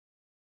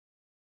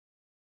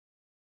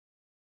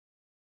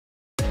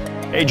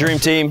Hey Dream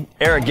Team,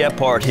 Eric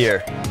Gephardt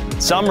here.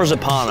 Summer's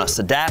upon us.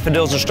 The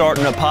daffodils are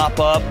starting to pop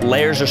up,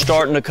 layers are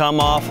starting to come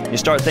off. You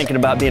start thinking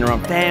about being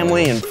around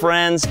family and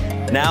friends.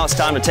 Now it's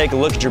time to take a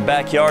look at your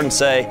backyard and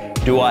say,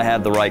 do I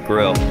have the right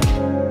grill?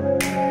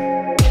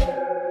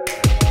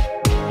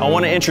 I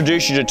want to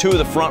introduce you to two of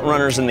the front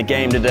runners in the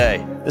game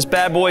today. This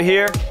bad boy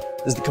here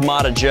is the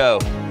Kamado Joe,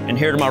 and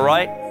here to my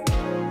right,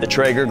 the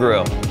Traeger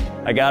grill.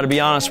 I gotta be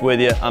honest with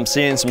you, I'm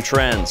seeing some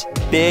trends.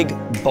 Big,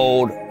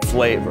 bold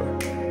flavor.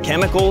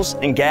 Chemicals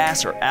and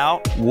gas are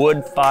out,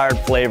 wood-fired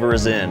flavor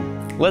is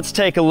in. Let's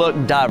take a look,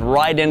 dive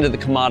right into the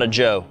Kamado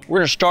Joe. We're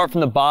gonna start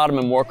from the bottom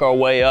and work our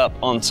way up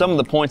on some of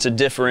the points of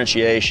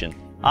differentiation.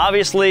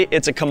 Obviously,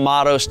 it's a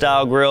Kamado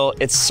style grill,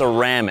 it's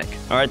ceramic.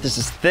 All right, this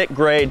is thick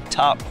grade,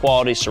 top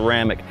quality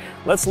ceramic.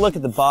 Let's look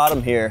at the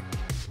bottom here.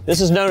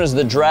 This is known as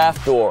the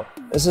draft door.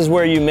 This is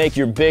where you make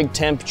your big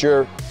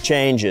temperature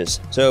changes.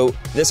 So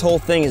this whole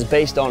thing is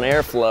based on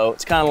airflow.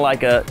 It's kind of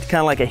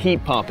like a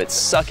heat pump. It's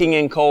sucking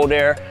in cold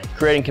air,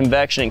 creating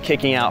convection and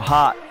kicking out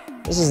hot.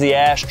 This is the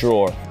ash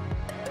drawer.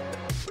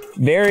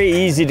 Very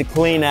easy to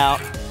clean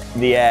out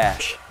the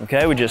ash.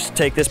 Okay, we just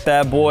take this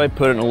bad boy,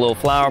 put it in a little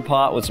flower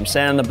pot with some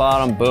sand in the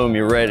bottom, boom,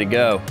 you're ready to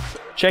go.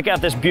 Check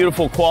out this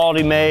beautiful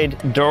quality made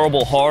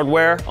durable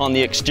hardware on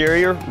the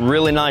exterior.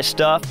 Really nice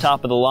stuff,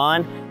 top of the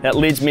line. That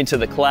leads me to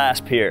the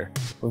clasp here.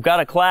 We've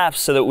got a clasp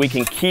so that we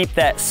can keep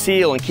that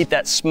seal and keep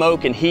that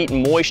smoke and heat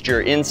and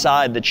moisture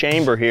inside the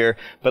chamber here.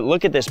 But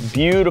look at this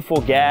beautiful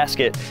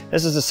gasket.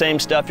 This is the same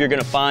stuff you're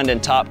gonna find in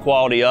top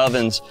quality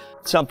ovens,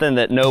 something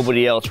that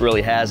nobody else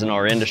really has in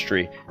our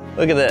industry.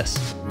 Look at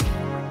this.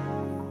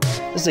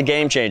 This is a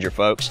game changer,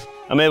 folks.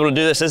 I'm able to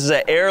do this. This is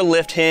an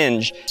airlift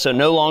hinge, so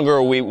no longer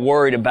are we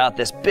worried about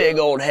this big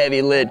old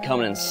heavy lid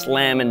coming and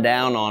slamming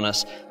down on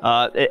us.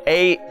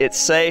 A, it's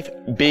safe,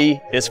 B,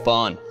 it's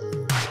fun.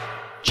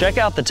 Check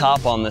out the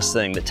top on this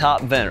thing, the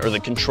top vent or the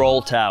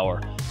control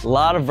tower. A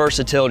lot of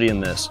versatility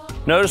in this.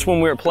 Notice when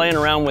we were playing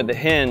around with the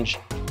hinge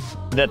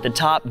that the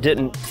top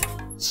didn't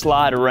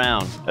slide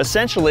around.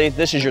 Essentially,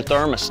 this is your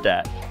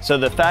thermostat. So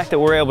the fact that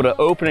we're able to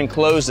open and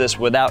close this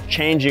without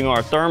changing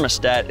our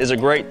thermostat is a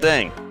great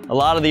thing. A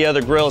lot of the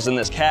other grills in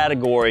this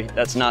category,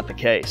 that's not the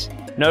case.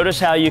 Notice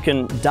how you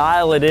can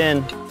dial it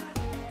in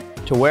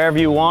to wherever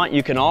you want.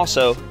 You can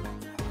also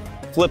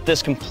flip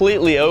this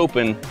completely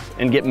open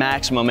and get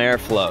maximum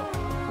airflow.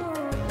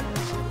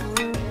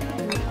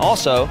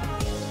 Also,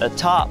 the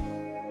top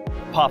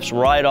pops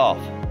right off.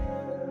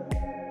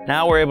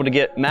 Now we're able to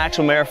get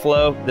maximum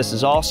airflow. This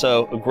is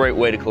also a great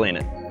way to clean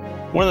it.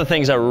 One of the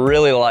things I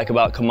really like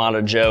about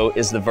Kamado Joe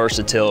is the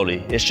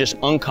versatility. It's just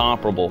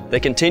incomparable. They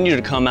continue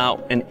to come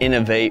out and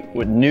innovate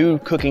with new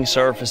cooking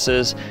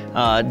surfaces,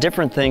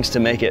 different things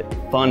to make it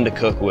fun to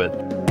cook with.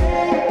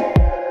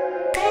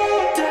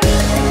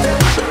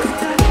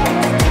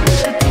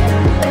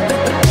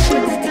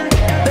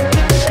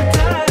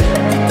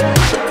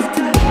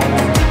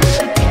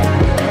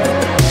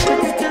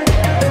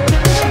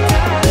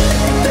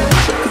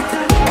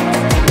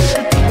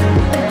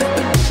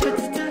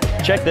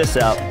 Check this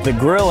out. The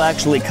grill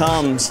actually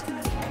comes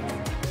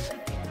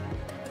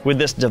with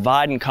this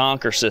divide and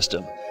conquer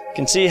system. You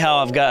can see how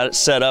I've got it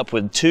set up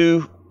with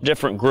two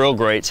different grill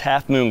grates,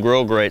 half moon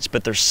grill grates,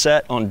 but they're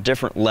set on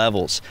different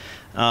levels.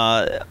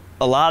 A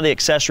lot of the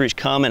accessories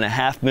come in a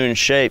half moon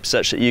shape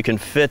such that you can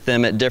fit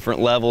them at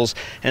different levels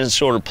and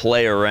sort of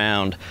play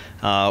around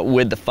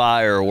with the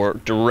fire or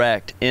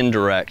direct,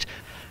 indirect.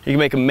 You can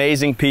make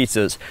amazing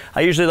pizzas. I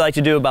usually like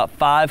to do about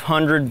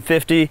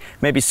 550,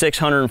 maybe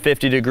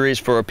 650 degrees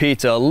for a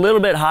pizza, a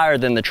little bit higher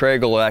than the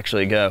Traeger will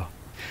actually go.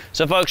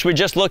 So folks, we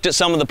just looked at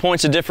some of the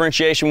points of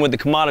differentiation with the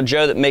Kamado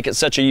Joe that make it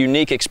such a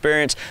unique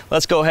experience.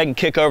 Let's go ahead and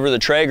kick over the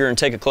Traeger and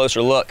take a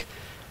closer look.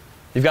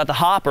 You've got the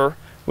hopper,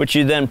 which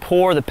you then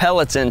pour the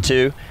pellets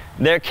into.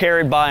 They're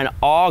carried by an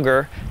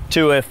auger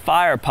to a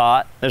fire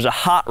pot. There's a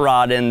hot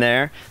rod in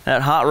there.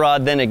 That hot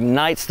rod then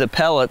ignites the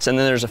pellets, and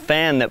then there's a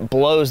fan that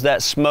blows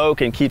that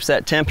smoke and keeps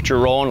that temperature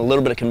rolling, a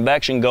little bit of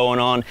convection going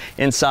on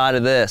inside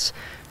of this.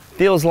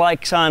 Feels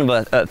like kind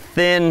of a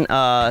thin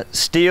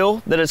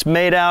steel that it's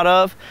made out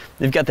of.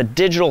 You've got the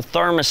digital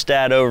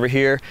thermostat over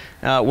here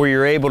where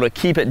you're able to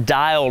keep it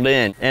dialed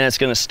in and it's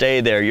gonna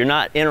stay there. You're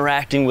not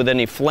interacting with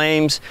any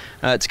flames.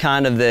 It's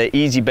kind of the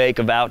easy bake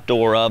of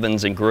outdoor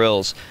ovens and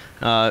grills.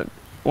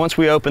 Once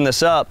we open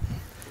this up,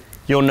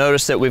 you'll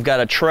notice that we've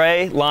got a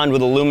tray lined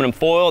with aluminum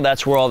foil.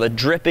 That's where all the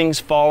drippings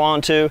fall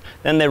onto.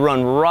 Then they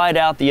run right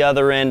out the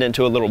other end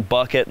into a little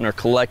bucket and are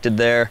collected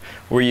there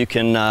where you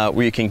can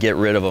get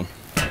rid of them.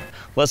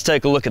 Let's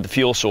take a look at the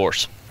fuel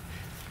source.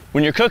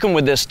 When you're cooking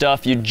with this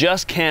stuff, you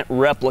just can't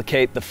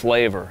replicate the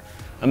flavor.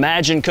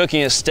 Imagine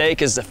cooking a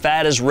steak as the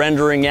fat is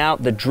rendering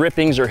out, the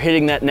drippings are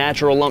hitting that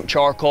natural lump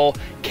charcoal,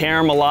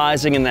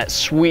 caramelizing, and that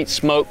sweet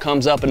smoke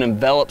comes up and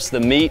envelops the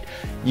meat.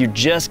 You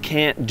just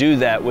can't do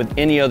that with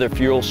any other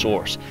fuel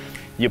source.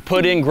 You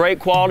put in great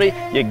quality,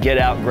 you get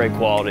out great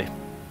quality.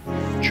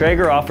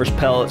 Traeger offers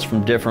pellets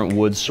from different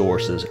wood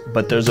sources,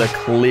 but there's a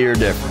clear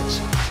difference.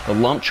 The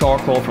lump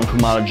charcoal from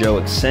Kamado Joe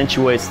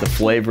accentuates the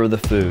flavor of the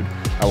food,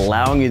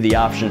 allowing you the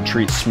option to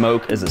treat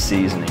smoke as a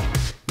seasoning.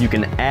 You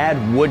can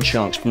add wood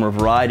chunks from a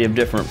variety of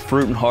different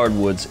fruit and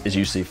hardwoods as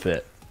you see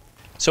fit.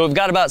 So we've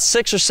got about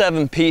 6 or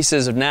 7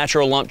 pieces of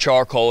natural lump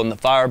charcoal in the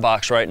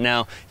firebox right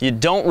now. You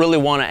don't really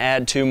want to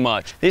add too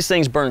much. These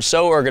things burn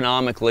so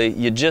ergonomically,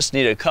 you just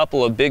need a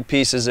couple of big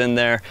pieces in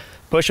there.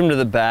 Push them to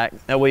the back.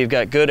 That way you've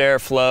got good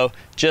airflow,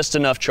 just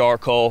enough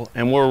charcoal,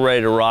 and we're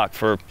ready to rock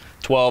for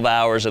 12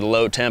 hours at a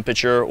low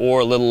temperature,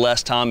 or a little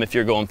less time if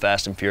you're going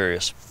fast and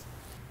furious.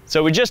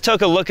 So we just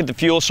took a look at the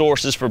fuel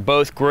sources for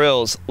both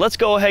grills. Let's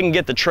go ahead and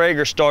get the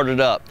Traeger started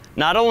up.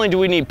 Not only do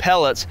we need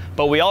pellets,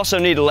 but we also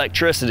need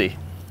electricity.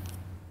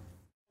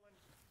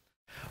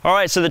 All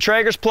right, so the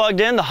Traeger's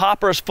plugged in, the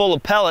hopper is full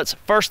of pellets.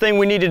 First thing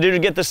we need to do to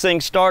get this thing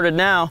started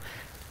now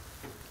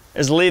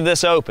is leave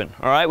this open.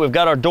 All right, we've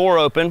got our door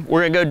open.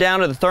 We're gonna go down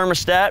to the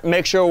thermostat,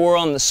 make sure we're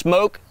on the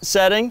smoke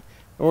setting,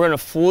 and we're gonna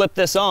flip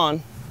this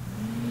on.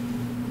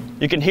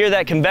 You can hear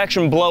that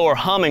convection blower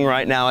humming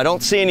right now. I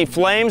don't see any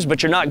flames,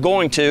 but you're not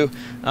going to.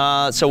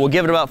 So we'll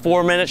give it about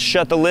 4 minutes,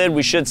 shut the lid.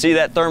 We should see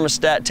that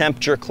thermostat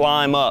temperature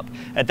climb up.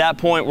 At that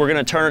point, we're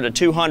gonna turn it to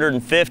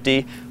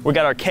 250. We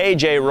got our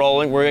KJ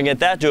rolling. We're gonna get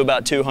that to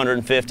about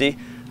 250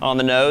 on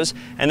the nose.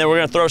 And then we're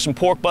gonna throw some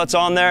pork butts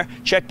on there,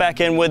 check back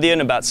in with you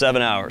in about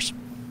 7 hours.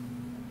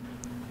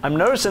 I'm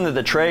noticing that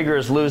the Traeger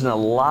is losing a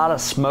lot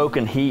of smoke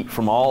and heat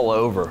from all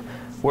over,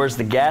 whereas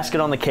the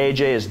gasket on the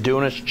KJ is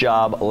doing its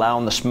job,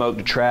 allowing the smoke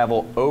to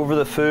travel over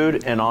the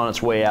food and on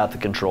its way out the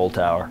control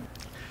tower.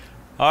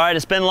 All right,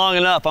 it's been long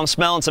enough. I'm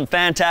smelling some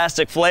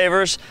fantastic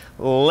flavors.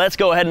 Let's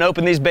go ahead and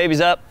open these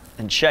babies up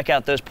and check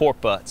out those pork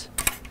butts.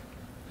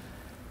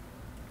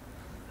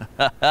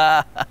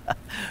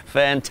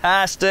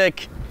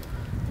 Fantastic.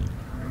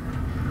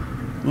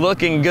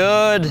 Looking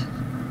good.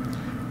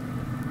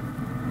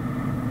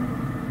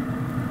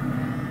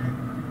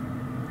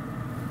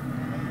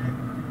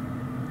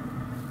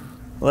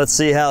 Let's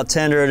see how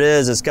tender it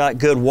is. It's got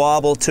good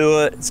wobble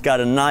to it. It's got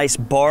a nice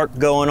bark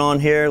going on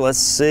here. Let's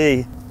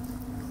see.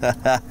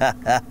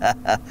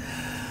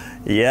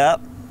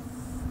 Yep.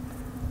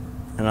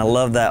 And I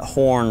love that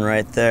horn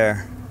right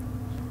there.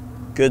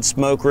 Good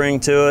smoke ring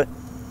to it.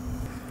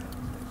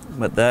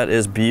 But that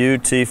is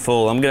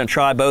beautiful. I'm gonna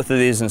try both of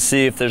these and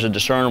see if there's a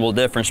discernible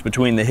difference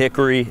between the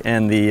hickory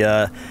and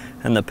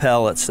the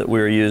pellets that we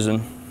were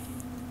using.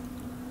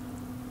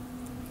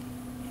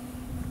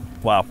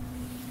 Wow.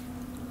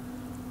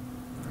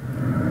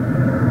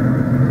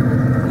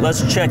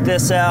 Let's check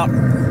this out.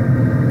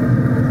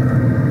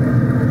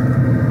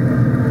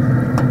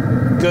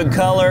 Good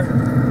color.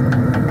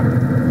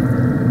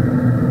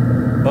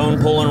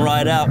 Bone pulling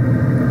right out.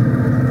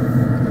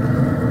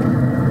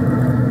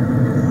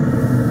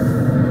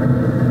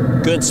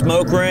 Good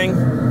smoke ring.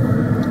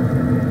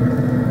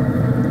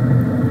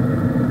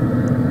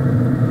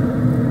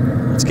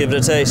 Let's give it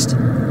a taste.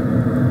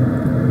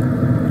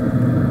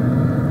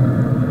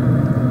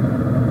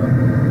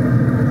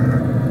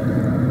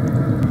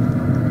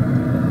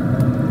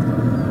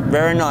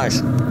 Very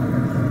nice.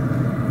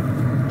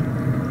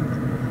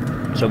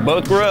 So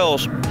both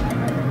grills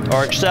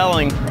are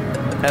excelling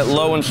at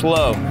low and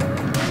slow.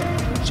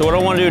 So what I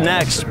want to do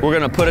next, we're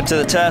going to put it to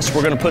the test.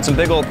 We're going to put some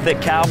big old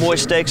thick cowboy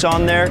steaks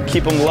on there,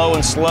 keep them low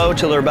and slow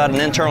till they're about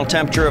an internal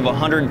temperature of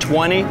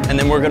 120, and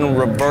then we're going to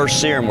reverse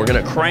sear them. We're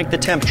going to crank the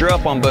temperature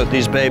up on both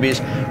these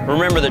babies.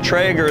 Remember, the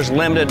Traeger is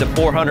limited to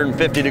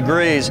 450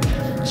 degrees,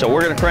 so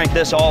we're going to crank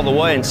this all the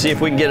way and see if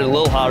we can get it a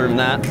little hotter than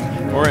that.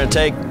 We're going to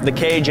take the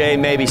KJ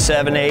maybe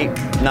 700,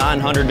 800,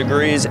 900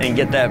 degrees and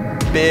get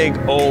that big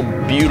old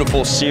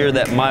beautiful sear,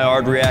 that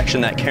Maillard reaction,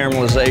 that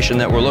caramelization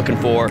that we're looking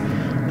for.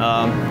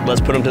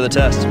 Let's put them to the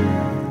test.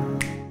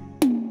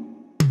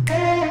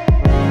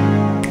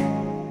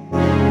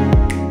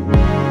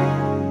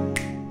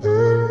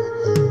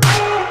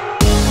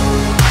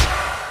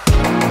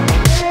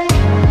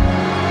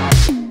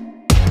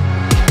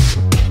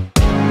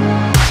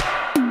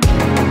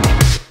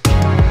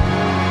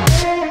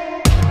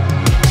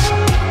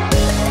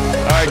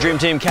 Dream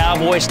Team,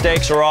 cowboy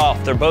steaks are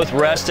off. They're both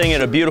resting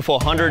at a beautiful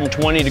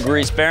 120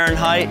 degrees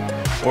Fahrenheit.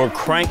 We're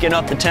cranking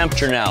up the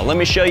temperature now. Let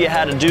me show you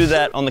how to do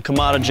that on the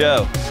Kamado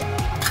Joe.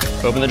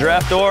 Open the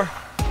draft door,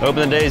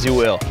 open the daisy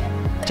wheel.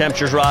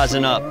 Temperature's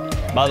rising up.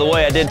 By the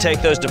way, I did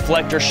take those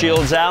deflector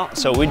shields out,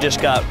 so we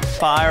just got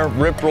fire,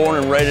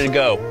 rip-roaring, and ready to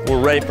go. We're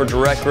ready for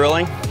direct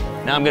grilling.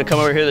 Now I'm gonna come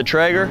over here to the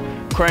Traeger,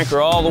 crank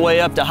her all the way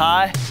up to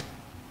high.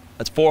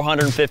 That's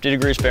 450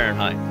 degrees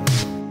Fahrenheit.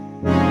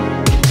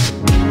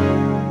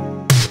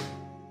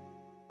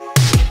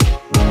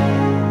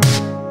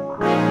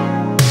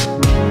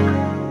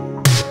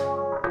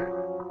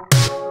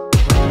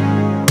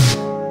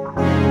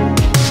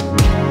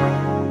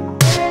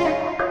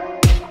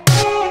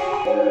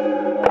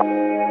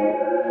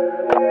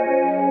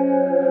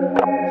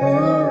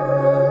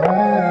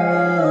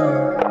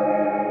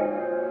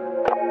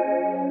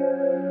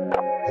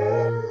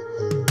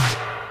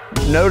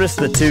 Notice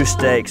the two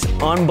steaks.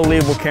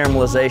 Unbelievable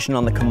caramelization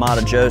on the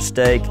Kamado Joe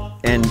steak,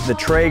 and the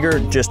Traeger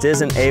just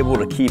isn't able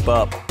to keep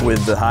up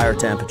with the higher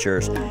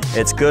temperatures.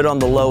 It's good on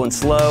the low and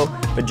slow,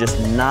 but just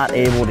not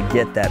able to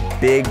get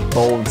that big,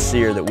 bold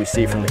sear that we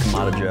see from the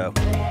Kamado Joe.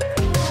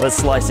 Let's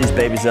slice these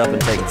babies up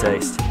and take a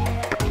taste.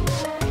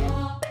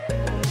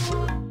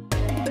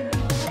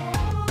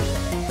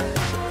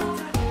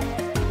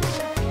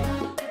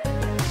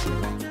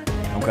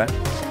 Okay,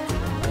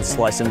 let's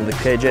slice into the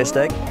KJ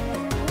steak.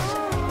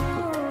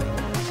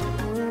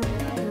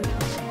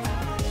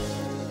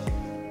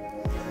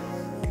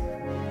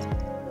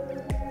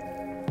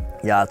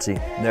 Yahtzee,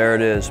 there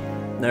it is.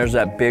 There's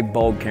that big,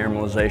 bold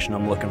caramelization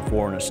I'm looking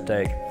for in a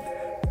steak.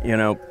 You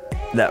know,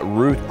 that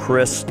Ruth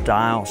Chris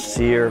style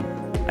sear.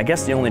 I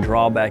guess the only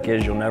drawback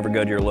is you'll never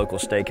go to your local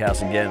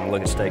steakhouse again and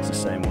look at steaks the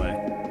same way.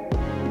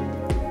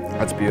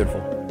 That's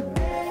beautiful.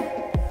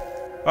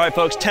 All right,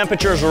 folks,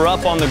 temperatures are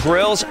up on the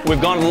grills. We've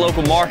gone to the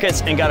local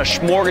markets and got a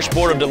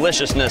smorgasbord of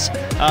deliciousness.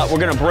 We're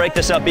gonna break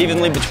this up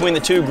evenly between the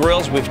two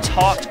grills. We've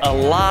talked a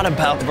lot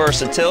about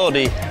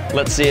versatility.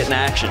 Let's see it in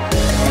action.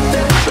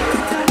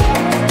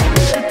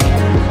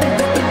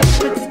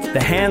 The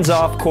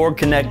hands-off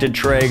cord-connected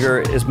Traeger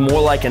is more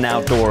like an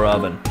outdoor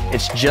oven.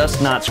 It's just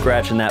not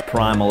scratching that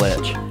primal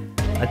itch.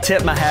 I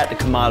tip my hat to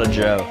Kamado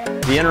Joe.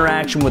 The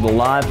interaction with a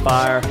live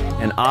fire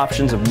and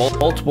options of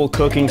multiple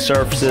cooking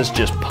surfaces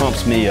just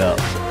pumps me up.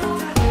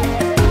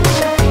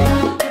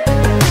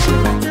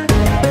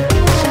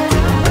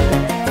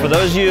 For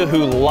those of you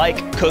who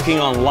like cooking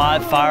on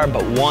live fire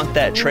but want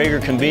that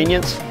Traeger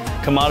convenience,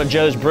 Kamado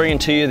Joe's bringing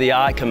to you the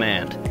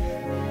iCommand.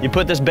 You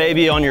put this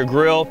baby on your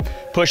grill,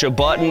 push a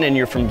button, and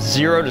you're from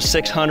 0 to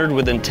 600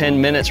 within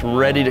 10 minutes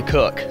ready to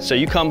cook. So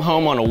you come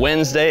home on a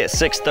Wednesday at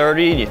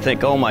 6:30 and you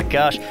think, oh my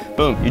gosh,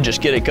 boom, you just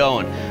get it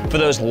going. For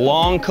those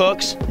long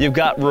cooks, you've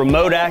got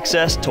remote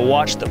access to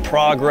watch the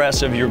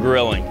progress of your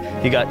grilling.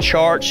 You got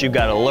charts, you've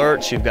got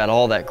alerts, you've got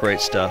all that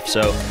great stuff.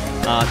 So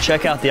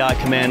check out the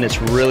iCommand,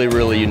 it's really,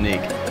 really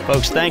unique.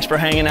 Folks, thanks for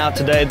hanging out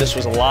today. This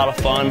was a lot of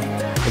fun.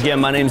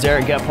 Again, my name's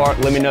Eric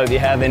Gephardt. Let me know if you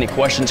have any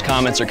questions,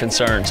 comments, or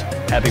concerns.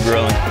 Happy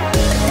grilling.